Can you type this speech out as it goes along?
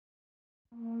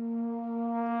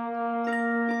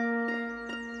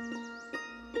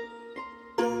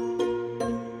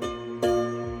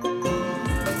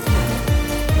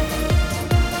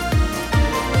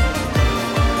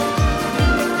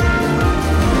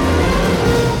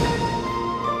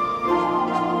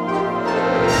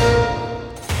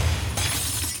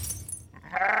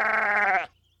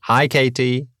Hi,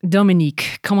 Katy.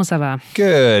 Dominique, comment ça va?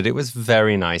 Good. It was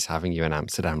very nice having you in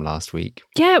Amsterdam last week.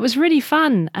 Yeah, it was really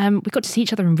fun. We got to see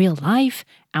each other in real life,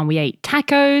 and we ate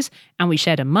tacos, and we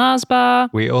shared a Mars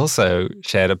bar. We also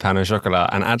shared a pain au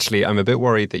chocolat, and actually, I'm a bit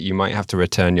worried that you might have to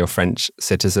return your French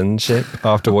citizenship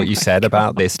after what you said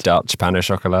about this Dutch pain au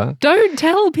chocolat. Don't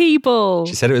tell people!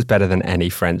 She said it was better than any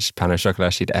French pain au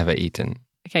chocolat she'd ever eaten.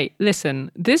 Okay,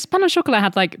 listen, this pain au chocolat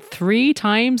had like 3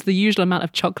 times the usual amount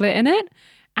of chocolate in it.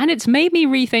 And it's made me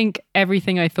rethink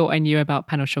everything I thought I knew about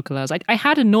pain au chocolats. I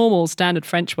had a normal standard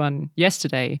French one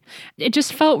yesterday. It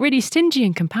just felt really stingy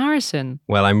in comparison.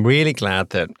 Well, I'm really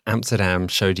glad that Amsterdam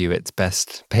showed you its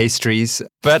best pastries.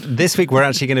 But this week, we're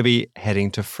actually going to be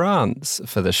heading to France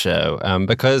for the show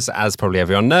because, as probably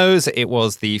everyone knows, it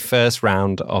was the first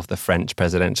round of the French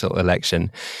presidential election,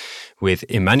 with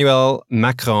Emmanuel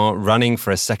Macron running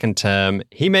for a second term.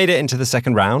 He made it into the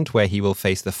second round, where he will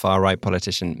face the far-right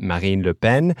politician Marine Le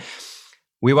Pen.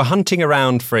 We were hunting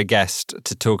around for a guest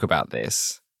to talk about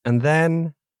this, and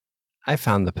then I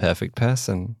found the perfect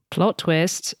person. Plot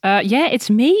twist. Yeah,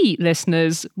 it's me,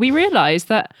 listeners. We realised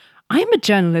that I'm a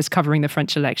journalist covering the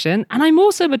French election, and I'm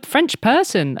also a French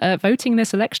person voting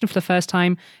this election for the first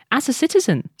time as a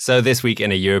citizen. So this week in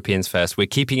A Europeans First, we're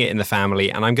keeping it in the family,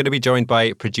 and I'm going to be joined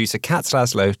by producer Kat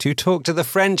Slaslow to talk to the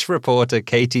French reporter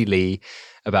Katy Lee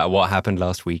about what happened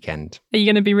last weekend. Are you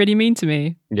going to be really mean to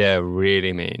me? Yeah,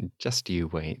 really mean. Just you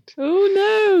wait. Oh,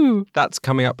 no. That's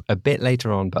coming up a bit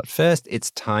later on, but first it's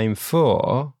time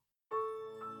for...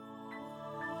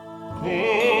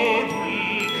 Bad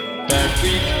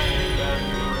Week.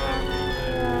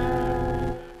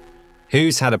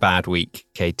 Who's had a bad week,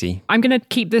 Katy? I'm going to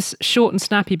keep this short and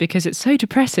snappy because it's so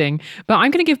depressing, but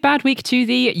I'm going to give bad week to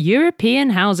the European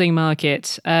housing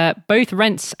market. Both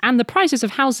rents and the prices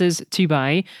of houses to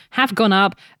buy have gone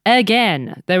up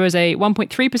again. There was a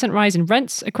 1.3% rise in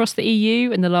rents across the EU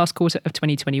in the last quarter of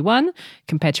 2021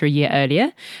 compared to a year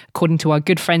earlier, according to our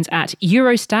good friends at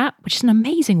Eurostat, which is an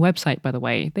amazing website, by the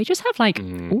way. They just have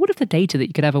all of the data that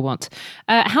you could ever want.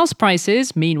 House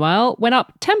prices, meanwhile, went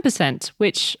up 10%,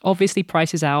 which obviously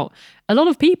prices out a lot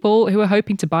of people who are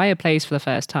hoping to buy a place for the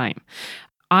first time.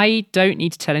 I don't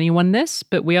need to tell anyone this,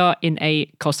 but we are in a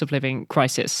cost of living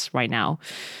crisis right now,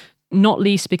 not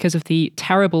least because of the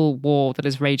terrible war that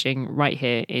is raging right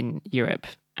here in Europe.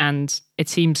 And it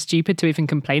seems stupid to even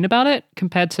complain about it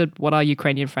compared to what our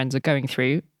Ukrainian friends are going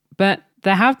through. But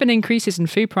there have been increases in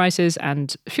food prices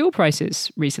and fuel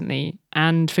prices recently.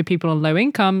 And for people on low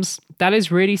incomes, that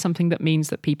is really something that means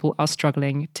that people are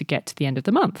struggling to get to the end of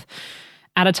the month,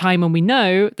 at a time when we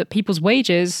know that people's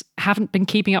wages haven't been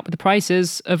keeping up with the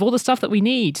prices of all the stuff that we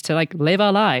need to live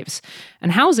our lives.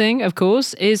 And housing, of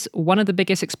course, is one of the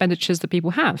biggest expenditures that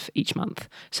people have each month.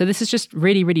 So this is just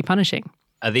really, really punishing.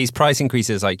 Are these price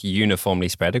increases uniformly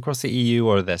spread across the EU,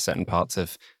 or are there certain parts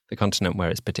of the continent where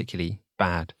it's particularly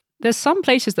bad? There's some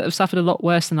places that have suffered a lot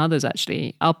worse than others,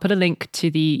 actually. I'll put a link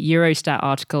to the Eurostat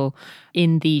article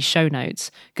in the show notes,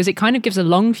 because it kind of gives a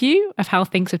long view of how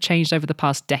things have changed over the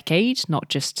past decade, not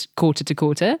just quarter to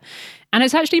quarter. And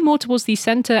it's actually more towards the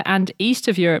centre and east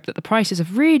of Europe that the prices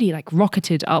have really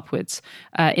rocketed upwards.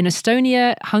 In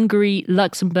Estonia, Hungary,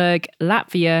 Luxembourg,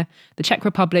 Latvia, the Czech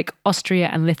Republic, Austria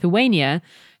and Lithuania,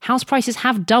 house prices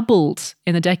have doubled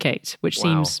in a decade, which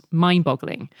seems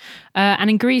mind-boggling. And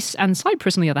in Greece and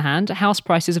Cyprus, on the other hand, house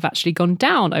prices have actually gone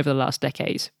down over the last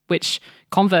decade, which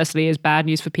conversely is bad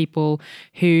news for people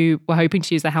who were hoping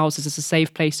to use their houses as a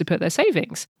safe place to put their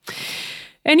savings.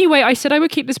 Anyway, I said I would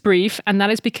keep this brief, and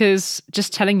that is because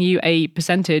just telling you a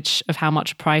percentage of how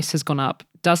much a price has gone up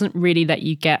doesn't really let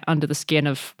you get under the skin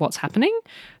of what's happening.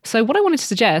 So what I wanted to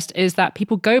suggest is that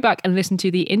people go back and listen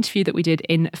to the interview that we did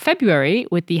in February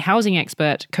with the housing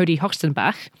expert Cody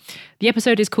Hochstenbach. The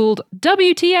episode is called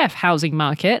WTF Housing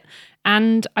Market.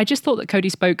 And I just thought that Cody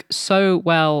spoke so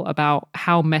well about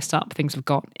how messed up things have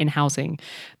got in housing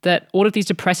that all of these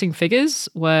depressing figures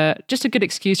were just a good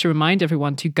excuse to remind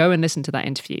everyone to go and listen to that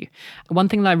interview. One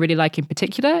thing that I really like in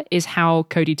particular is how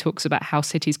Cody talks about how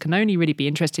cities can only really be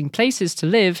interesting places to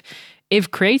live if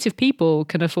creative people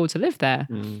can afford to live there.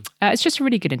 It's just a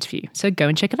really good interview, so go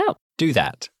and check it out. Do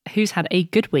that. Who's had a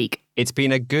good week? It's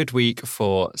been a good week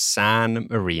for San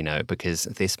Marino because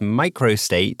this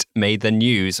microstate made the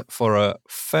news for a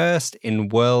first in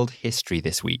world history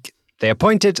this week. They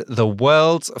appointed the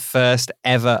world's first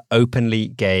ever openly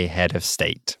gay head of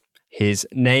state. His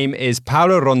name is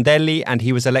Paolo Rondelli, and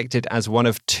he was elected as one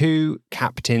of 2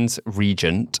 captains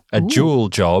regent, a dual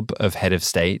job of head of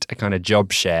state, a kind of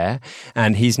job share.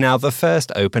 And he's now the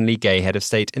first openly gay head of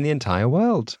state in the entire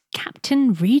world.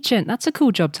 Captain Regent. That's a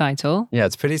cool job title. Yeah,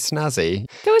 it's pretty snazzy.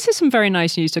 There was some very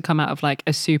nice news to come out of like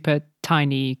a super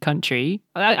tiny country.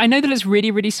 I know that it's really,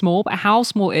 really small, but how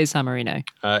small is San Marino?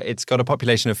 It's got a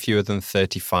population of fewer than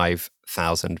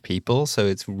 35,000 people, so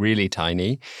it's really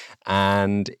tiny.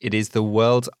 And it is the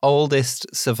world's oldest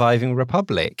surviving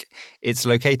republic. It's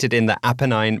located in the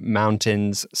Apennine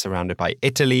Mountains, surrounded by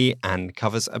Italy, and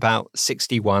covers about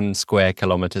 61 square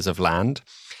kilometers of land.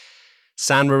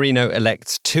 San Marino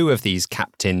elects 2 of these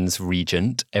captains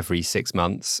regent every 6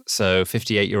 months. So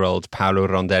 58-year-old Paolo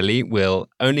Rondelli will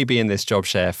only be in this job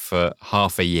share for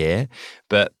half a year.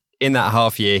 But in that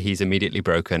half year, he's immediately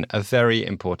broken a very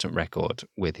important record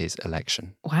with his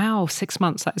election. Wow, 6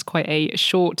 months. That is quite a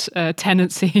short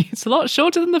tenancy. It's a lot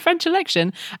shorter than the French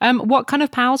election. What kind of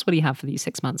powers will he have for these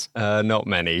 6 months? Not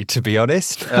many, to be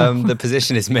honest. The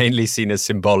position is mainly seen as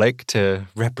symbolic to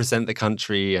represent the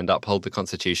country and uphold the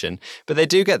constitution. But they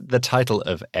do get the title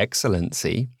of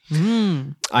Excellency.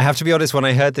 I have to be honest, when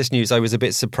I heard this news, I was a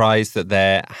bit surprised that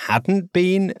there hadn't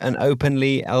been an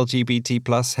openly LGBT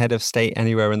plus head of state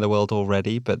anywhere in the world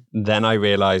already. But then I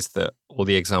realized that all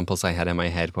the examples I had in my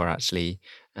head were actually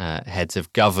heads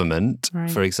of government. Right.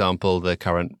 For example, the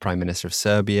current Prime Minister of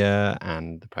Serbia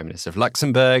and the Prime Minister of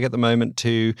Luxembourg at the moment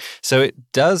too. So it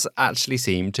does actually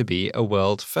seem to be a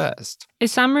world first.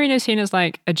 Is San Marino seen as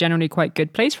like a generally quite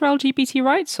good place for LGBT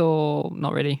rights or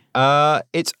not really?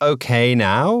 It's okay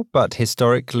now, but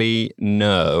historically,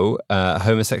 no.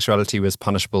 Homosexuality was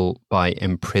punishable by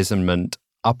imprisonment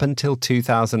up until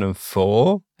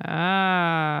 2004.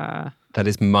 That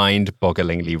is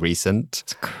mind-bogglingly recent.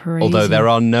 It's crazy. Although there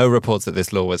are no reports that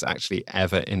this law was actually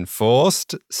ever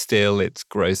enforced, still it's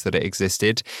gross that it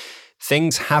existed.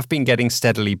 Things have been getting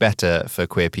steadily better for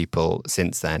queer people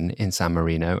since then in San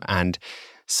Marino, and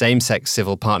same-sex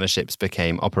civil partnerships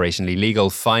became operationally legal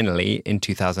finally in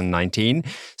 2019.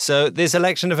 So this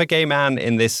election of a gay man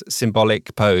in this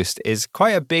symbolic post is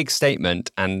quite a big statement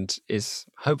and is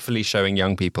hopefully showing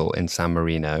young people in San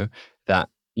Marino that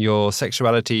your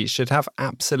sexuality should have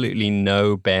absolutely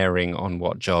no bearing on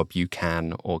what job you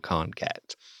can or can't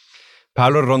get.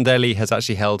 Paolo Rondelli has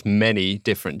actually held many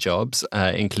different jobs,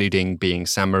 including being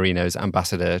San Marino's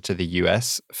ambassador to the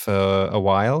US for a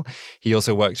while. He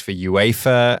also worked for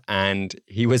UEFA, and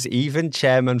he was even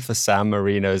chairman for San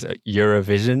Marino's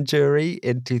Eurovision jury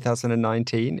in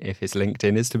 2019, if his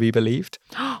LinkedIn is to be believed.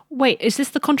 Wait, is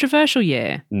this the controversial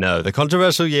year? No, the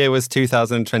controversial year was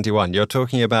 2021. You're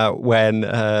talking about when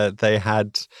they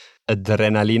had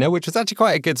Adrenalina, which was actually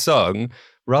quite a good song,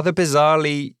 rather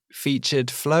bizarrely featured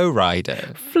Flow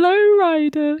Rider. Flow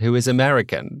Rider? Who is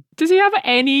American. Does he have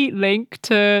any link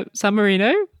to San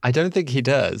Marino? I don't think he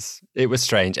does. It was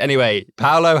strange. Anyway,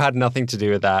 Paolo had nothing to do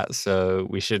with that, so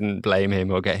we shouldn't blame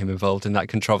him or get him involved in that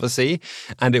controversy.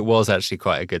 And it was actually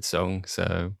quite a good song,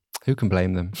 so who can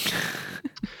blame them?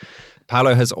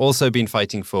 Paolo has also been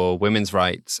fighting for women's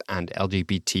rights and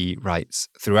LGBT rights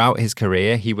throughout his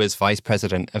career. He was vice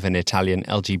president of an Italian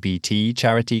LGBT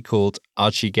charity called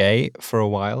Archie Gay for a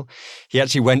while. He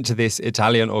actually went to this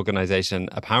Italian organization,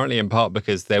 apparently in part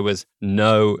because there was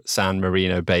no San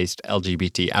Marino-based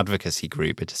LGBT advocacy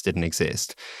group. It just didn't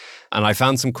exist. And I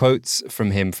found some quotes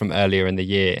from him from earlier in the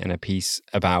year in a piece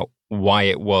about why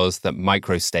it was that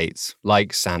microstates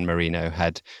like San Marino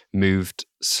had moved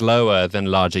slower than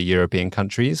larger European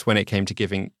countries when it came to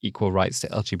giving equal rights to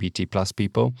LGBT plus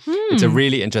people. It's a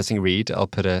really interesting read. I'll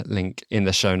put a link in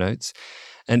the show notes.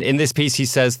 And in this piece, he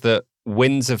says that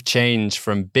winds of change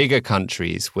from bigger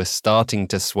countries were starting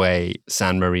to sway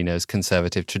San Marino's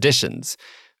conservative traditions.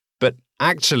 But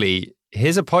actually,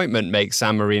 his appointment makes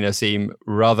San Marino seem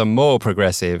rather more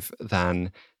progressive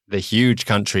than the huge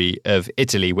country of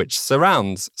Italy, which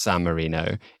surrounds San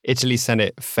Marino. Italy's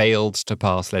Senate failed to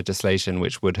pass legislation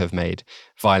which would have made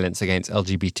violence against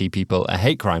LGBT people a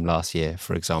hate crime last year,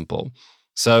 for example.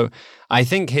 So I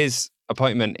think his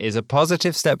appointment is a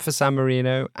positive step for San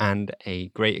Marino and a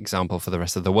great example for the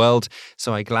rest of the world.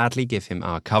 So I gladly give him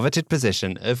our coveted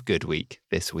position of Good Week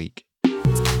this week.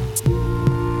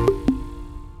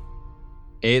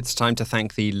 It's time to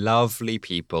thank the lovely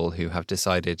people who have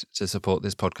decided to support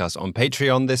this podcast on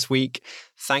Patreon this week.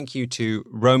 Thank you to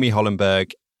Romy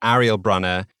Hollenberg, Ariel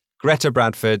Brunner, Greta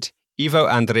Bradford, Ivo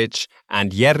Andrić,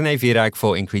 and Jerne Virag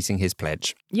for increasing his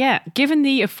pledge. Yeah, given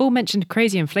the aforementioned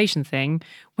crazy inflation thing,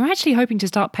 we're actually hoping to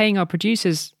start paying our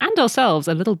producers and ourselves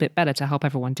a little bit better to help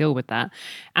everyone deal with that.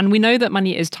 And we know that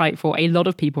money is tight for a lot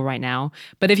of people right now.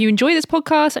 But if you enjoy this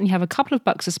podcast and you have a couple of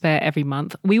bucks to spare every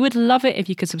month, we would love it if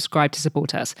you could subscribe to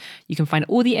support us. You can find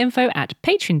all the info at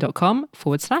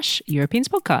patreon.com/Europeans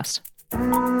Podcast.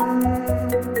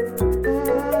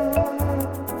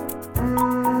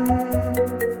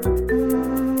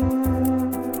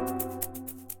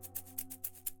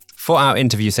 For our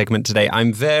interview segment today,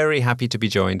 I'm very happy to be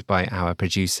joined by our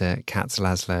producer, Katz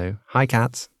Laszlo. Hi,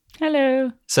 Katz.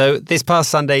 Hello. So this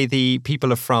past Sunday, the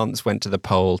people of France went to the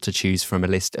poll to choose from a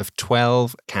list of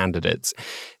 12 candidates.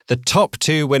 The top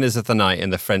two winners of the night in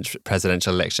the French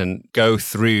presidential election go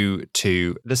through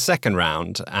to the second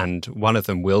round, and one of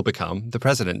them will become the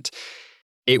president.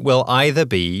 It will either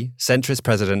be centrist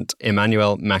President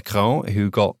Emmanuel Macron,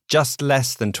 who got just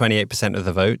less than 28% of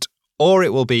the vote, or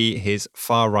it will be his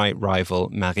far-right rival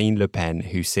Marine Le Pen,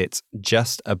 who sits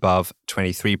just above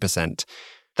 23%.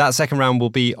 That second round will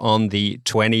be on the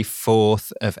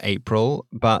 24th of April,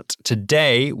 but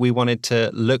today we wanted to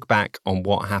look back on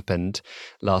what happened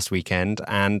last weekend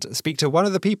and speak to one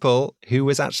of the people who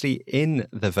was actually in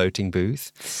the voting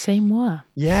booth. C'est moi.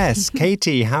 Yes,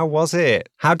 Katy, how was it?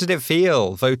 How did it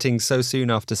feel voting so soon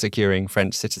after securing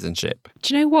French citizenship?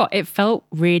 Do you know what? It felt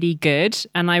really good.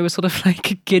 And I was sort of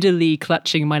like giddily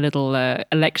clutching my little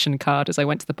election card as I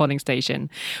went to the polling station.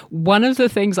 One of the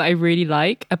things that I really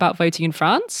like about voting in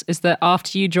France is that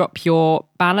after you drop your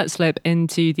ballot slip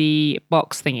into the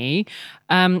box thingy,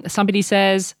 somebody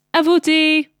says, "A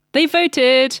voté." They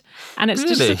voted. And it's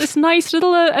just this nice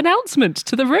little announcement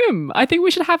to the room. I think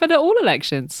we should have it at all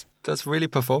elections. That's really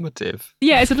performative.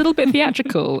 Yeah, it's a little bit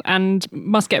theatrical and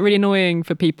must get really annoying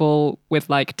for people with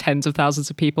like tens of thousands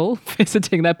of people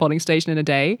visiting their polling station in a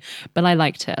day. But I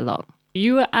liked it a lot.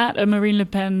 You were at a Marine Le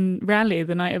Pen rally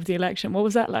the night of the election. What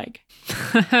was that like?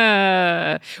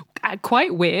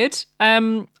 Quite weird.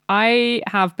 I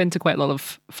have been to quite a lot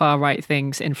of far-right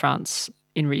things in France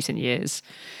in recent years.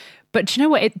 But do you know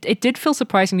what? It did feel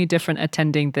surprisingly different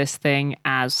attending this thing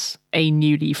as a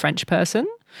newly French person.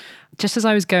 Just as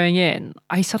I was going in,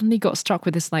 I suddenly got struck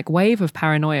with this like wave of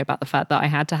paranoia about the fact that I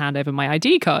had to hand over my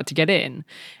ID card to get in.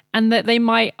 And that they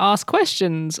might ask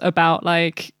questions about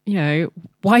like, you know,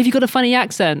 why have you got a funny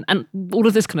accent? And all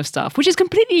of this kind of stuff, which is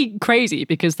completely crazy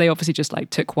because they obviously just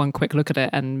like took one quick look at it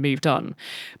and moved on.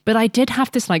 But I did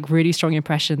have this like really strong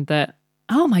impression that,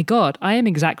 oh my God, I am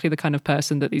exactly the kind of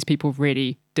person that these people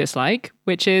really dislike,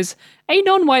 which is a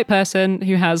non-white person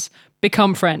who has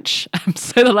become French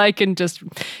so that I can just,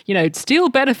 you know, steal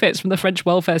benefits from the French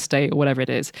welfare state or whatever it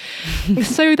is.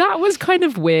 So that was kind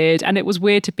of weird. And it was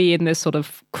weird to be in this sort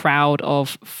of crowd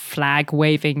of flag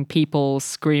waving people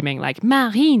screaming like,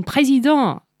 Marine,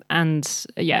 Président. And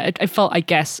yeah, it felt, I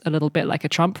guess, a little bit like a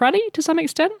Trump rally to some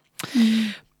extent.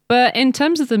 But in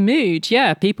terms of the mood,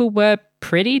 yeah, people were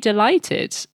pretty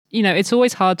delighted. You know, it's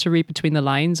always hard to read between the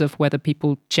lines of whether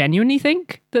people genuinely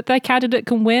think that their candidate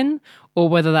can win or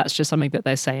whether that's just something that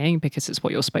they're saying because it's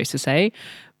what you're supposed to say.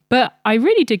 But I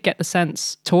really did get the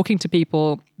sense, talking to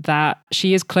people, that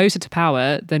she is closer to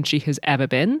power than she has ever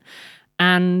been.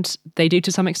 And they do,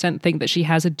 to some extent, think that she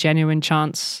has a genuine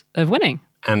chance of winning.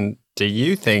 And do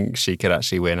you think she could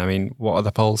actually win? I mean, what are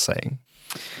the polls saying?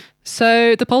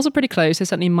 So the polls are pretty close. They're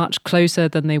certainly much closer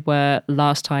than they were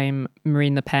last time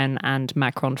Marine Le Pen and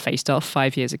Macron faced off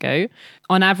 5 years ago.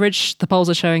 On average, the polls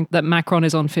are showing that Macron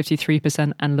is on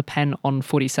 53% and Le Pen on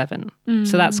 47%.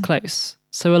 So that's close.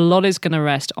 So a lot is going to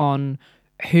rest on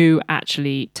who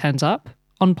actually turns up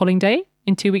on polling day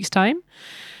in 2 weeks' time.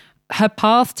 Her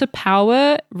path to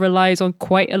power relies on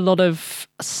quite a lot of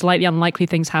slightly unlikely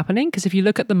things happening, because if you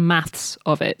look at the maths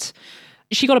of it,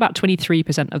 she got about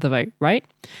 23% of the vote, right?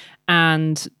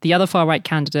 And the other far-right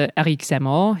candidate, Éric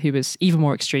Zemmour, who was even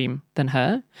more extreme than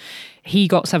her, he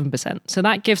got 7%. So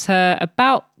that gives her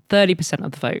about 30%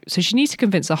 of the vote. So she needs to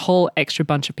convince a whole extra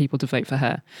bunch of people to vote for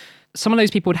her. Some of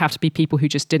those people would have to be people who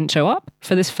just didn't show up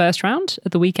for this first round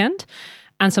at the weekend.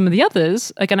 And some of the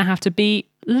others are going to have to be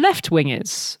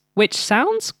left-wingers, which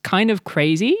sounds kind of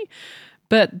crazy.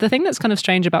 But the thing that's kind of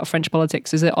strange about French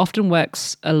politics is it often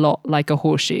works a lot like a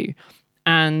horseshoe.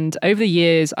 And over the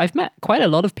years, I've met quite a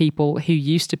lot of people who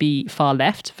used to be far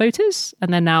left voters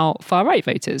and they're now far right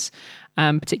voters.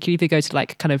 Particularly if they go to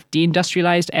like kind of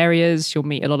deindustrialized areas, you'll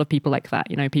meet a lot of people like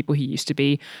that. You know, people who used to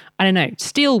be, I don't know,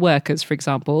 steel workers, for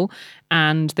example,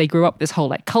 and they grew up this whole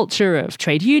like culture of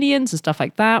trade unions and stuff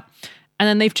like that. And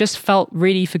then they've just felt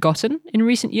really forgotten in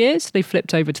recent years. They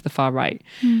flipped over to the far right.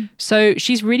 So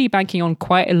she's really banking on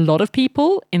quite a lot of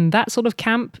people in that sort of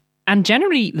camp and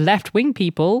generally left-wing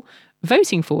people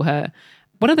voting for her.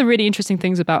 One of the really interesting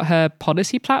things about her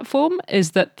policy platform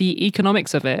is that the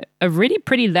economics of it are really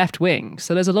pretty left-wing.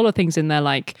 So there's a lot of things in there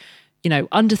like,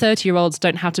 under 30-year-olds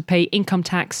don't have to pay income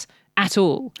tax at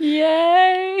all.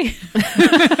 Yay!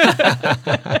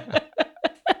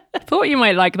 Thought you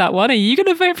might like that one. Are you going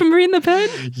to vote for Marine Le Pen?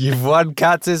 You've won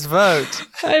Katz's vote.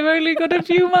 I've only got a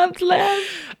few months left.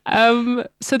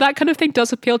 So that kind of thing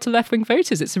does appeal to left-wing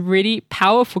voters. It's a really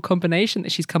powerful combination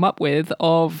that she's come up with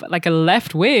of like a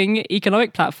left-wing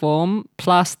economic platform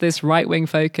plus this right-wing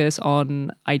focus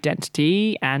on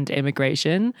identity and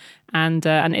immigration and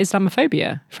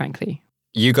Islamophobia, frankly.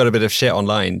 You got a bit of shit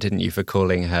online, didn't you, for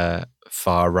calling her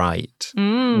far right?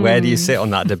 Where do you sit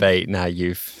on that debate now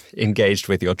you've engaged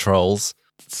with your trolls?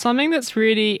 Something that's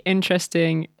really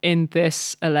interesting in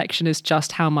this election is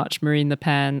just how much Marine Le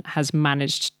Pen has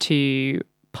managed to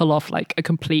pull off like a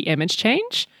complete image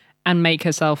change and make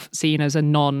herself seen as a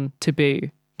non-taboo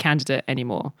candidate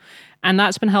anymore. And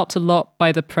that's been helped a lot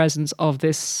by the presence of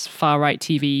this far-right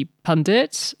TV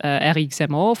pundit, Eric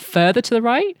Zemmour, further to the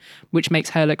right, which makes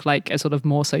her look like a sort of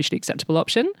more socially acceptable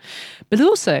option. But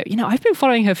also, I've been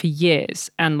following her for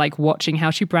years and like watching how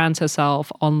she brands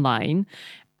herself online.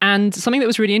 And something that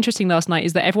was really interesting last night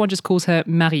is that everyone just calls her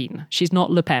Marine. She's not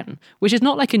Le Pen, which is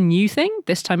not like a new thing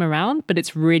this time around, but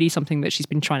it's really something that she's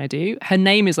been trying to do. Her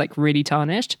name is like really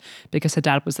tarnished because her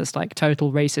dad was this like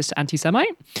total racist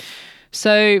anti-Semite.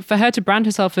 So for her to brand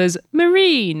herself as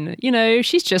Marine,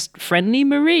 she's just friendly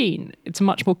Marine. It's a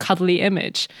much more cuddly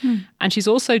image. And she's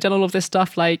also done all of this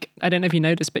stuff like, I don't know if you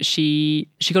noticed, but she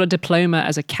got a diploma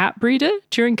as a cat breeder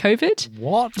during COVID.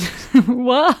 What?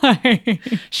 Why?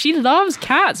 She loves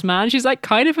cats, man. She's like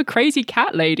kind of a crazy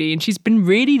cat lady. And she's been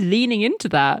really leaning into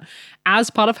that as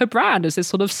part of her brand as this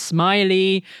sort of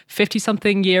smiley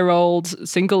 50-something-year-old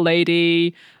single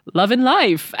lady loving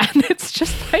life. And it's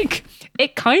just like,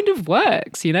 it kind of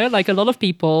works, like a lot of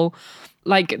people,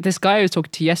 like this guy I was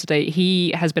talking to yesterday,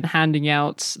 he has been handing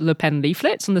out Le Pen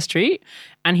leaflets on the street.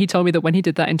 And he told me that when he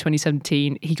did that in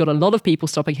 2017, he got a lot of people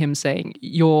stopping him saying,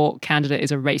 your candidate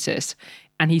is a racist.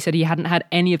 And he said he hadn't had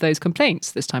any of those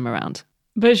complaints this time around.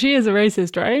 But she is a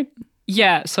racist, right?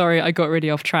 Yeah, sorry, I got really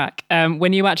off track.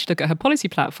 When you actually look at her policy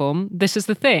platform, this is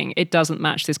the thing. It doesn't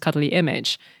match this cuddly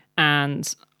image.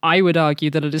 And I would argue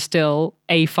that it is still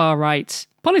a far-right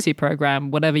policy program,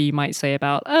 whatever you might say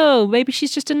about, maybe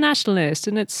she's just a nationalist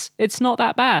and it's not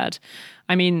that bad.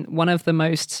 I mean, one of the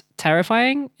most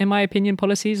terrifying, in my opinion,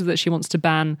 policies is that she wants to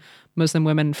ban Muslim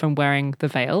women from wearing the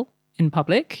veil in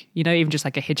public, even just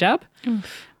like a hijab.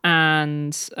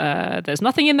 And there's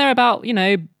nothing in there about,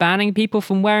 banning people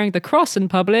from wearing the cross in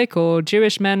public or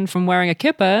Jewish men from wearing a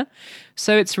kippah.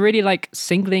 So it's really like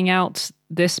singling out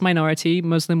this minority,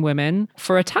 Muslim women,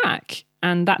 for attack.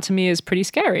 And that to me is pretty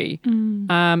scary.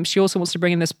 She also wants to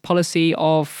bring in this policy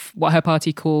of what her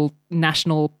party call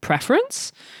national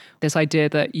preference. This idea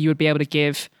that you would be able to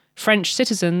give French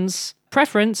citizens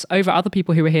preference over other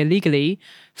people who are here legally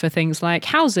for things like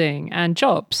housing and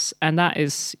jobs. And that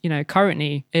is,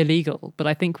 currently illegal, but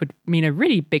I think would mean a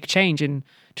really big change in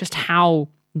just how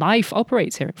life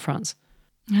operates here in France.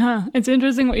 Yeah, it's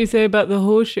interesting what you say about the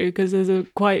horseshoe, because there's a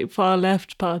quite far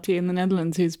left party in the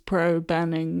Netherlands who's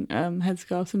pro-banning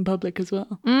headscarves in public as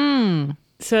well.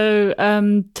 So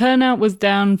turnout was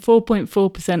down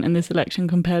 4.4% in this election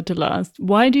compared to last.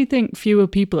 Why do you think fewer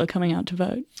people are coming out to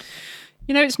vote?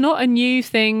 It's not a new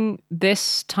thing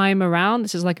this time around.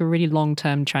 This is like a really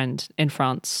long-term trend in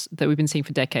France that we've been seeing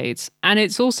for decades. And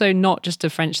it's also not just a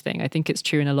French thing. I think it's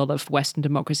true in a lot of Western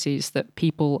democracies that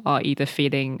people are either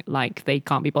feeling like they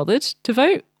can't be bothered to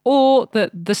vote or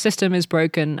that the system is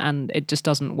broken and it just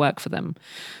doesn't work for them.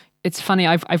 It's funny,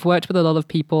 I've worked with a lot of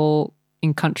people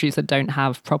in countries that don't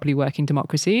have properly working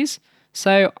democracies.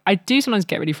 So I do sometimes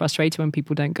get really frustrated when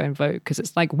people don't go and vote because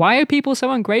it's like, why are people so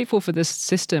ungrateful for this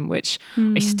system, which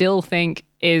I still think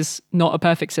is not a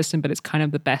perfect system, but it's kind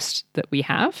of the best that we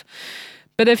have.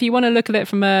 But if you want to look at it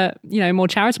from a, more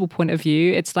charitable point of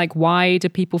view, it's like, why do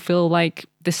people feel like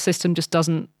this system just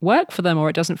doesn't work for them or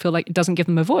it doesn't feel like it doesn't give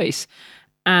them a voice?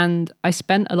 And I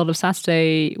spent a lot of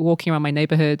Saturday walking around my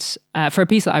neighborhood for a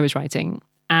piece that I was writing.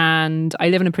 And I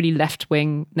live in a pretty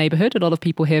left-wing neighborhood. A lot of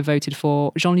people here voted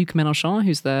for Jean-Luc Mélenchon,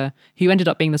 who ended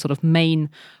up being the sort of main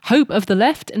hope of the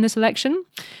left in this election.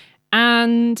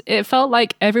 And it felt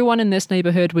like everyone in this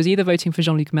neighborhood was either voting for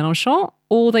Jean-Luc Mélenchon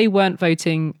or they weren't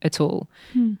voting at all.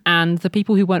 And the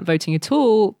people who weren't voting at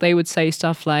all, they would say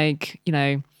stuff like,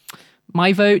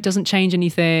 my vote doesn't change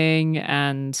anything.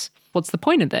 And what's the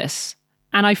point of this?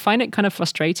 And I find it kind of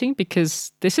frustrating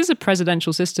because this is a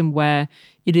presidential system where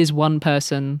it is one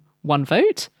person, one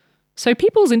vote. So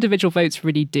people's individual votes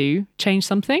really do change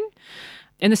something.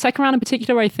 In the second round in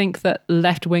particular, I think that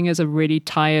left-wingers are really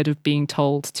tired of being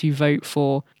told to vote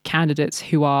for candidates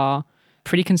who are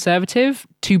pretty conservative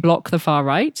to block the far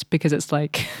right, because it's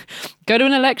like, go to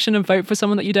an election and vote for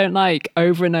someone that you don't like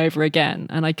over and over again.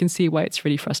 And I can see why it's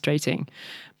really frustrating.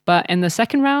 But in the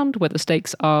second round, where the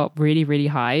stakes are really, really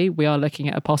high, we are looking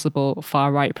at a possible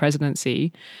far-right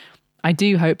presidency. I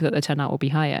do hope that the turnout will be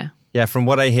higher. Yeah, from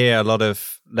what I hear, a lot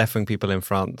of left-wing people in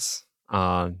France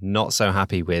are not so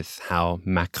happy with how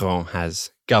Macron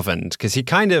has governed, because he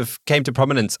kind of came to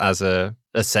prominence as a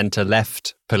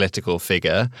centre-left political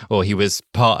figure, or he was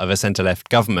part of a centre-left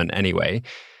government anyway.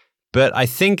 But I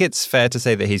think it's fair to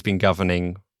say that he's been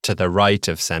governing to the right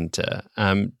of centre.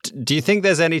 Do you think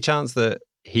there's any chance that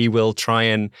he will try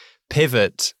and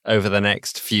pivot over the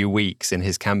next few weeks in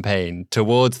his campaign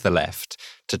towards the left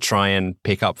to try and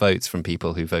pick up votes from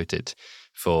people who voted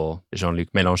for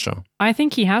Jean-Luc Mélenchon? I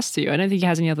think he has to. I don't think he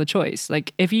has any other choice.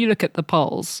 Like, if you look at the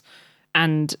polls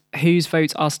and whose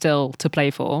votes are still to play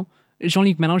for,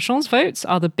 Jean-Luc Mélenchon's votes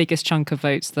are the biggest chunk of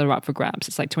votes that are up for grabs.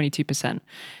 It's like 22%.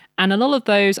 And a lot of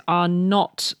those are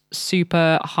not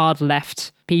super hard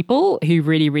left people who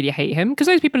really, really hate him, because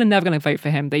those people are never going to vote for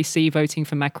him. They see voting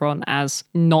for Macron as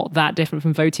not that different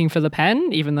from voting for Le Pen,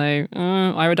 even though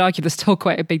I would argue there's still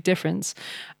quite a big difference.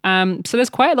 So there's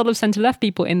quite a lot of centre-left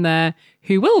people in there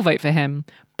who will vote for him.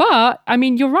 But, I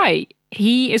mean, you're right.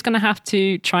 He is going to have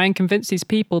to try and convince these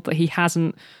people that he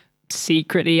hasn't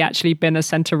secretly actually been a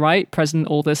centre-right president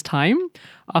all this time,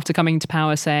 after coming to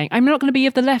power saying, I'm not going to be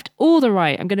of the left or the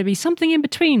right. I'm going to be something in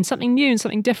between, something new and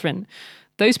something different.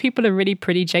 Those people are really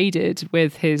pretty jaded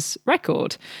with his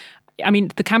record. I mean,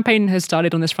 the campaign has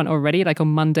started on this front already. Like on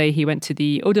Monday, he went to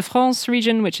the Hauts-de-France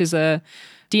region, which is a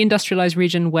deindustrialized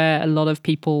region where a lot of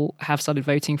people have started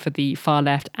voting for the far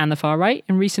left and the far right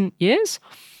in recent years.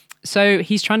 So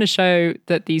he's trying to show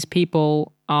that these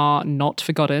people are not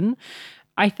forgotten.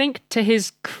 I think to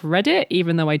his credit,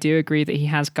 even though I do agree that he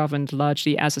has governed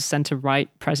largely as a centre-right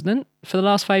president for the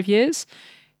last 5 years,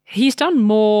 he's done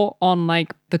more on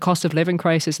like the cost of living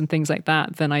crisis and things like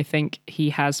that than I think he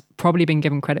has probably been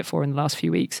given credit for in the last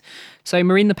few weeks. So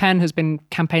Marine Le Pen has been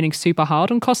campaigning super hard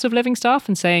on cost of living stuff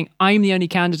and saying, I'm the only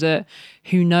candidate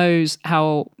who knows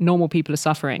how normal people are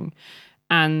suffering.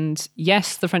 And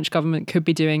yes, the French government could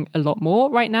be doing a lot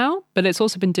more right now, but it's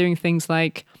also been doing things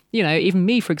like, you know, even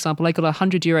me, for example, I got a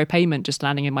 €100 payment just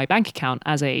landing in my bank account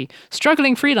as a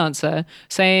struggling freelancer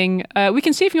saying, we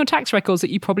can see from your tax records that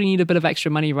you probably need a bit of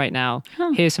extra money right now.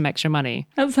 Here's some extra money.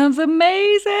 That sounds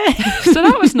amazing. So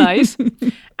that was nice.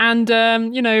 And,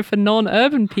 you know, for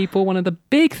non-urban people, one of the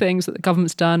big things that the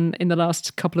government's done in the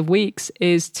last couple of weeks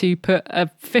is to put a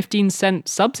 15-cent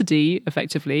subsidy,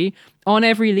 effectively, on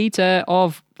every litre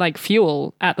of like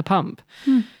fuel at the pump.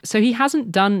 So he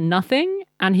hasn't done nothing,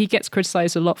 and he gets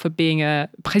criticized a lot for being a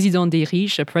président des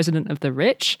riches, a president of the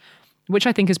rich, which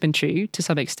I think has been true to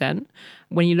some extent.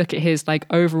 When you look at his like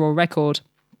overall record,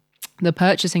 the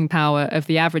purchasing power of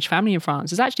the average family in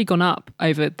France has actually gone up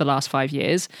over the last 5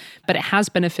 years, but it has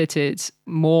benefited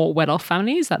more well-off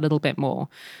families that little bit more.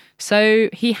 So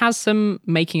he has some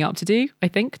making up to do, I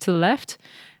think, to the left.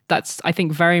 That's, I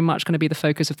think, very much going to be the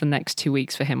focus of the next 2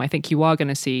 weeks for him. I think you are going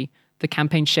to see the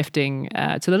campaign shifting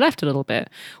to the left a little bit,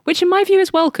 which in my view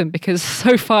is welcome, because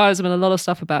so far there's been a lot of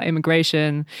stuff about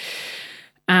immigration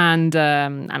and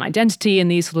identity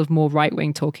and these sort of more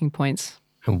right-wing talking points.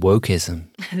 And wokeism.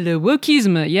 Le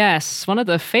wokisme, yes. One of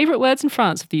the favourite words in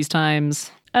France of these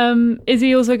times. Is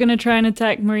he also going to try and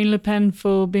attack Marine Le Pen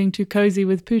for being too cozy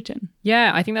with Putin?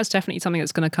 Yeah, I think that's definitely something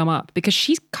that's going to come up, because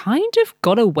she's kind of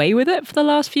got away with it for the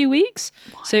last few weeks.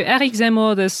 What? So Éric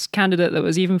Zemmour, this candidate that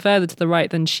was even further to the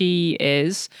right than she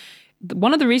is,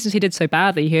 one of the reasons he did so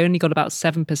badly, he only got about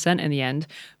 7% in the end,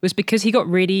 was because he got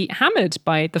really hammered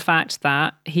by the fact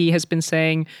that he has been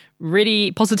saying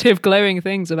really positive, glowing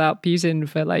things about Putin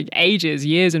for like ages,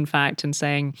 years in fact, and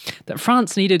saying that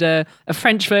France needed a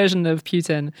French version of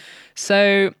Putin.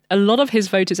 So a lot of his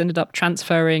voters ended up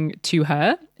transferring to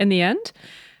her in the end.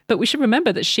 But we should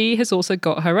remember that she has also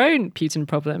got her own Putin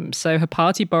problem. So her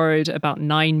party borrowed about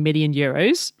 9 million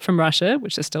euros from Russia,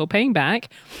 which they're still paying back.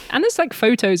 And there's like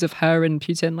photos of her and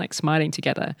Putin like smiling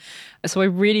together. So I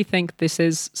really think this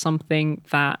is something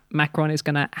that Macron is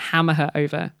going to hammer her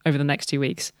over the next 2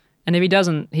 weeks. And if he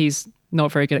doesn't, he's not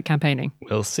very good at campaigning.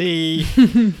 We'll see.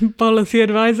 Policy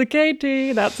advisor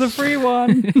Katy, that's a free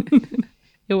one.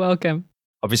 You're welcome.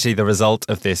 Obviously, the result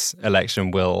of this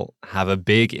election will have a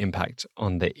big impact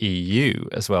on the EU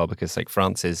as well, because like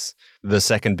France is the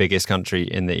second biggest country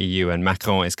in the EU, and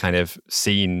Macron is kind of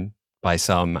seen by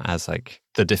some as like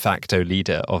the de facto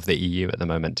leader of the EU at the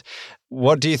moment.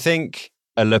 What do you think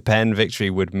a Le Pen victory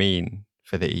would mean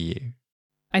for the EU?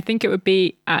 I think it would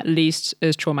be at least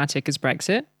as traumatic as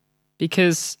Brexit.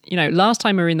 Because, last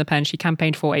time Marine Le Pen, she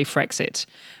campaigned for a Frexit.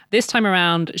 This time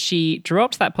around, she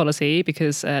dropped that policy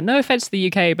because, no offense to the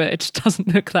UK, but it just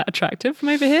doesn't look that attractive from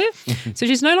over here. So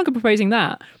she's no longer proposing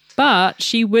that. But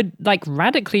she would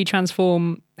radically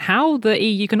transform how the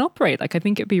EU can operate. I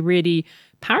think it'd be really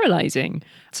paralyzing.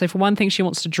 So for one thing, she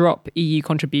wants to drop EU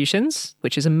contributions,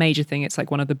 which is a major thing. It's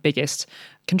one of the biggest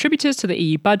contributors to the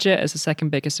EU budget as the second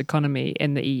biggest economy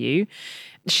in the EU.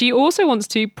 She also wants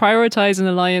to prioritize an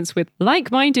alliance with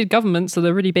like-minded governments that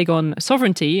are really big on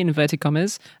sovereignty, in inverted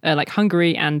commas, like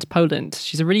Hungary and Poland.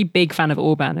 She's a really big fan of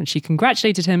Orban, and she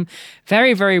congratulated him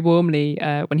very, very warmly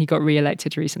when he got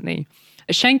re-elected recently.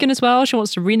 Schengen as well, she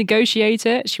wants to renegotiate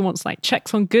it. She wants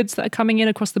checks on goods that are coming in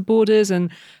across the borders and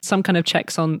some kind of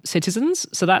checks on citizens.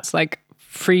 So that's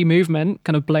free movement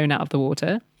kind of blown out of the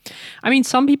water. I mean,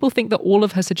 some people think that all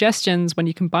of her suggestions, when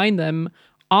you combine them,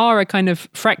 are a kind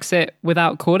of Frexit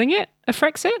without calling it a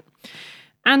Frexit.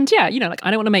 And yeah, I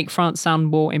don't want to make France sound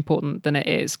more important than it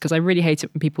is, because I really hate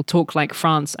it when people talk like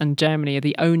France and Germany are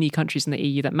the only countries in the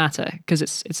EU that matter, because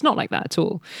it's not like that at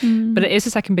all. But it is the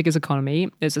second biggest economy.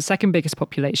 It's the second biggest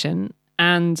population.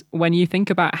 And when you think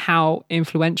about how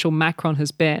influential Macron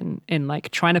has been in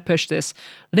trying to push this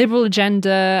liberal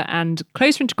agenda and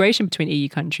closer integration between EU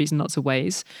countries in lots of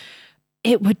ways,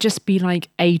 it would just be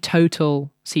a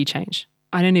total sea change.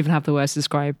 I don't even have the words to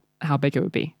describe how big it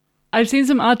would be. I've seen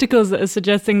some articles that are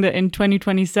suggesting that in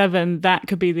 2027, that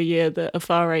could be the year that a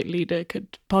far-right leader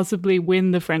could possibly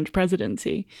win the French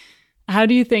presidency. How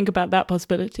do you think about that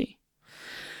possibility?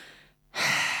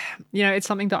 It's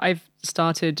something that I've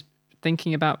started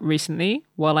thinking about recently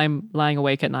while I'm lying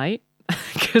awake at night.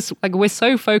 Because we're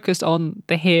so focused on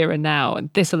the here and now and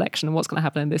this election and what's going to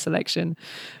happen in this election.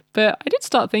 But I did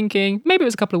start thinking, maybe it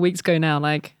was a couple of weeks ago now,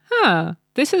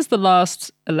 this is the last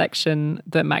election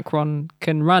that Macron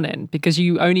can run in, because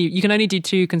you can only do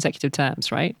 2 consecutive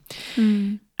terms, right?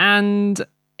 And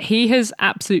he has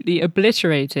absolutely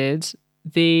obliterated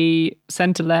the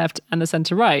centre-left and the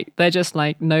centre-right. They're just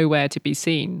nowhere to be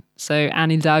seen. So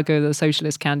Anne Hidalgo, the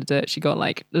socialist candidate, she got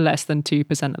less than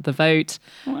 2% of the vote.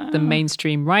 Wow. The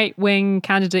mainstream right-wing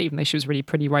candidate, even though she was really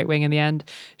pretty right-wing in the end,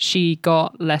 she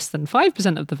got less than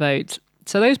 5% of the vote.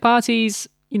 So those parties,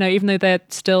 even though they're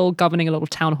still governing a lot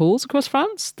of town halls across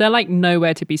France, they're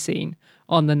nowhere to be seen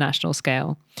on the national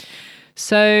scale.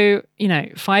 So,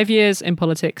 5 years in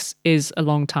politics is a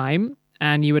long time.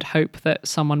 And you would hope that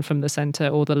someone from the centre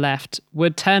or the left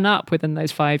would turn up within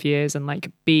those 5 years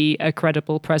and be a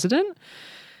credible president.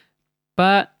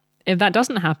 But if that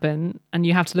doesn't happen, and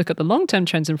you have to look at the long-term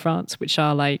trends in France, which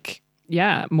are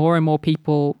more and more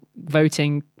people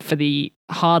voting for the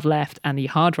hard left and the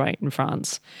hard right in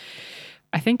France,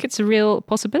 I think it's a real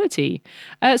possibility.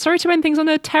 Sorry to end things on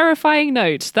a terrifying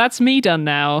note. That's me done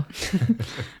now.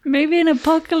 Maybe an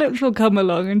apocalypse will come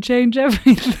along and change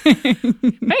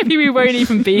everything. Maybe we won't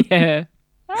even be here.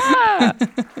 Ah!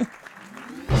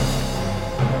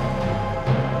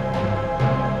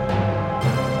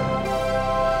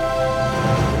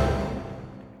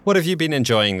 What have you been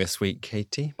enjoying this week,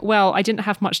 Katy? Well, I didn't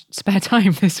have much spare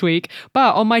time this week,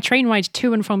 but on my train ride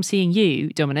to and from seeing you,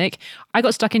 Dominic, I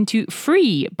got stuck into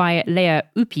Free by Leah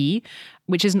Upi,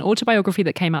 which is an autobiography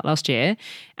that came out last year,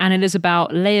 and it is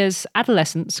about Leah's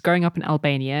adolescence growing up in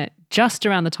Albania just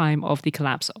around the time of the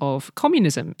collapse of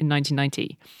communism in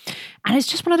 1990. And it's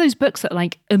just one of those books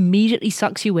that immediately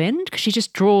sucks you in, because she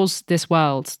just draws this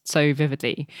world so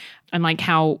vividly. And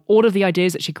how all of the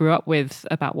ideas that she grew up with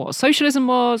about what socialism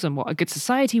was and what a good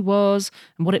society was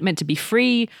and what it meant to be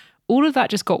free, all of that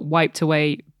just got wiped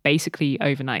away basically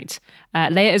overnight.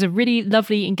 Leah is a really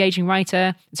lovely, engaging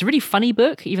writer. It's a really funny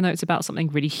book, even though it's about something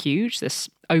really huge, this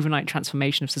overnight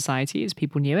transformation of society as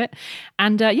people knew it.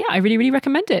 And I really, really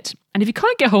recommend it. And if you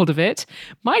can't get hold of it,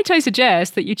 might I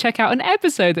suggest that you check out an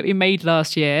episode that we made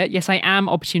last year. Yes, I am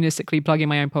opportunistically plugging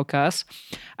my own podcast.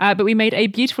 But we made a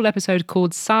beautiful episode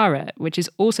called Sarah, which is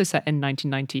also set in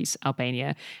 1990s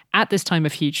Albania at this time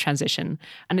of huge transition.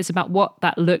 And it's about what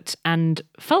that looked and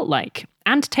felt like.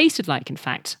 And tasted like, in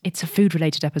fact. It's a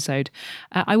food-related episode.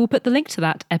 I will put the link to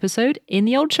that episode in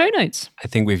the old show notes. I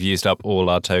think we've used up all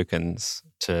our tokens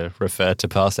to refer to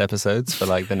past episodes for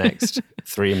the next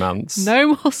 3 months. No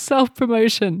more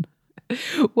self-promotion.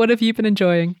 What have you been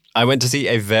enjoying? I went to see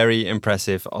a very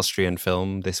impressive Austrian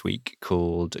film this week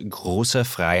called Große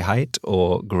Freiheit,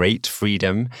 or Great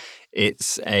Freedom.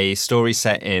 It's a story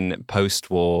set in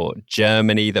post-war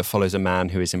Germany that follows a man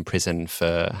who is in prison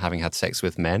for having had sex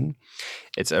with men.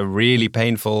 It's a really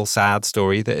painful, sad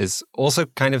story that is also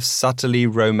kind of subtly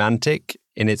romantic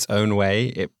in its own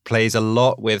way. It plays a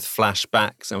lot with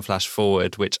flashbacks and flash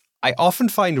forward, which I often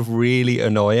find really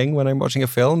annoying when I'm watching a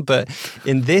film, but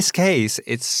in this case,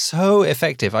 it's so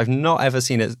effective. I've not ever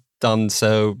seen it done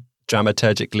so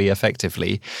dramaturgically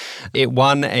effectively. It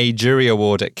won a jury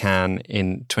award at Cannes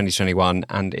in 2021,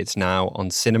 and it's now on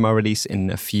cinema release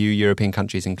in a few European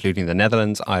countries, including the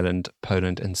Netherlands, Ireland,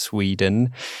 Poland, and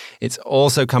Sweden. It's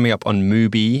also coming up on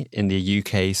Mubi in the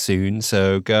UK soon,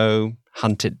 so go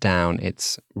hunt it down.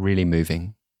 It's really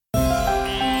moving.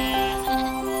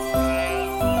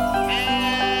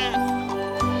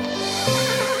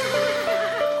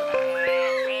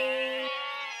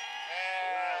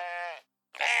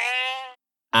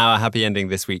 Our happy ending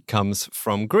this week comes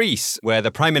from Greece, where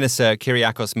the Prime Minister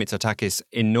Kyriakos Mitsotakis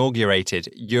inaugurated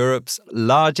Europe's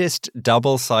largest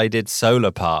double-sided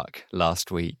solar park last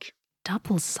week.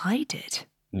 Double-sided?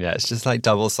 Yeah, it's just like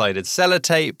double-sided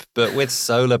sellotape, but with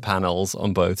solar panels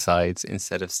on both sides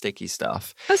instead of sticky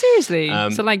stuff. Oh, seriously?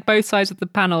 So like both sides of the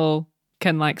panel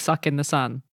can like suck in the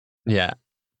sun? Yeah.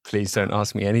 Please don't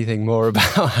ask me anything more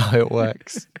about how it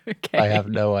works. Okay. I have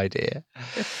no idea.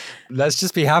 Let's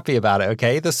just be happy about it,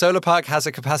 okay? The solar park has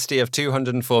a capacity of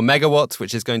 204 megawatts,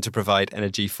 which is going to provide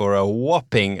energy for a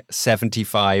whopping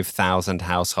 75,000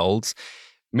 households.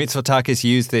 Mitsotakis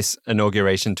used this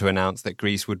inauguration to announce that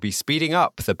Greece would be speeding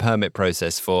up the permit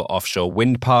process for offshore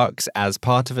wind parks as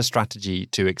part of a strategy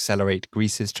to accelerate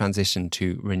Greece's transition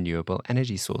to renewable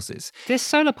energy sources. This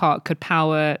solar park could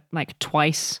power like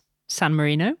twice San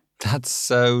Marino. That's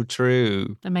so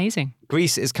true. Amazing.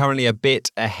 Greece is currently a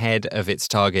bit ahead of its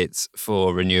targets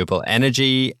for renewable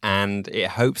energy, and it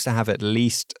hopes to have at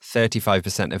least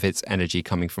 35% of its energy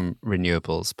coming from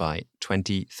renewables by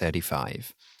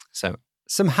 2035. So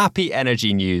some happy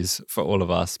energy news for all of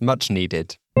us, much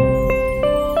needed.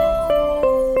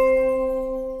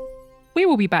 We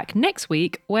will be back next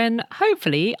week when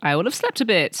hopefully I will have slept a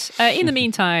bit. In the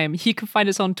meantime, you can find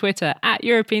us on Twitter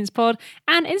 @EuropeansPod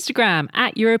and Instagram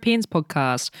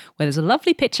 @EuropeansPodcast, where there's a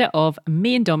lovely picture of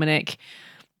me and Dominic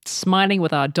smiling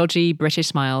with our dodgy British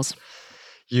smiles.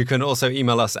 You can also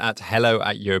email us at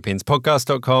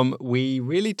hello@europeanspodcast.com. We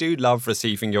really do love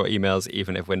receiving your emails,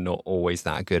 even if we're not always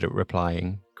that good at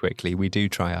replying quickly. We do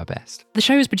try our best. The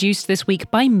show is produced this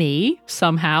week by me,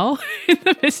 somehow, in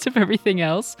the midst of everything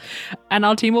else. And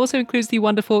our team also includes the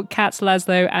wonderful Kat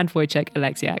Laszlo and Wojciech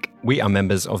Aleksiak. We are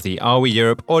members of the Are We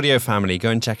Europe audio family.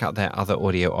 Go and check out their other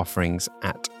audio offerings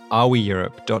at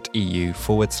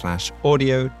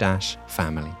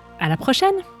areweeurope.eu/audio-family. À la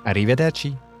prochaine!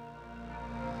 Arrivederci.